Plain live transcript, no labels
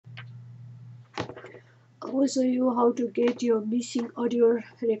will show you how to get your missing audio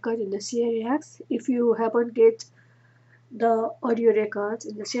record in the ShareX. If you haven't get the audio records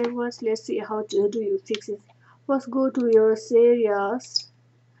in the ShareX, let's see how to do you fix it. First, go to your ShareX,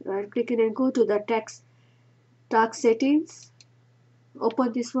 right click it and go to the text settings.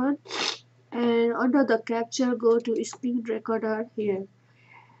 Open this one, and under the capture, go to screen recorder here.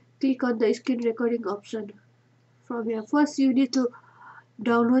 Click on the screen recording option. From here, first you need to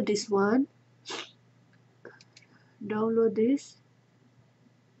download this one. Download this.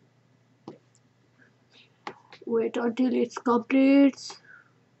 Wait until it completes.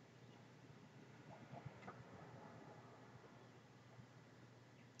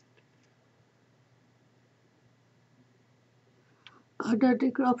 Under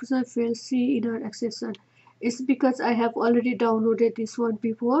the option field C inner accession. It's because I have already downloaded this one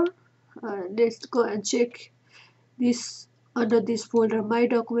before. Let's go and check this under this folder, my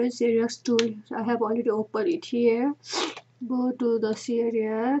documents ShareX tool. I have already opened it here. Go to the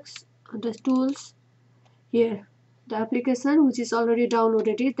ShareX under tools here, the application which is already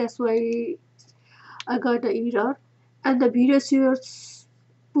downloaded it. That's why I got the error. And the video source,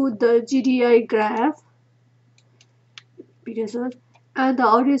 put the GDI graph video source and the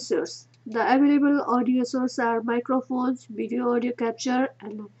audio source. The available audio sources are microphones, video audio capture,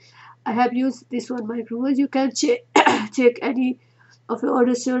 and I have used this one microphone. You can check any of your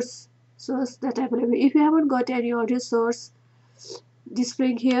audio source that are available. If you haven't got any audio source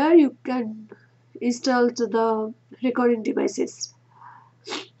displaying here, you can install to the recording devices.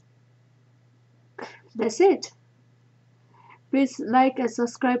 That's it. Please like and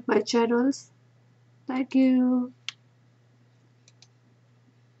subscribe my channels. Thank you.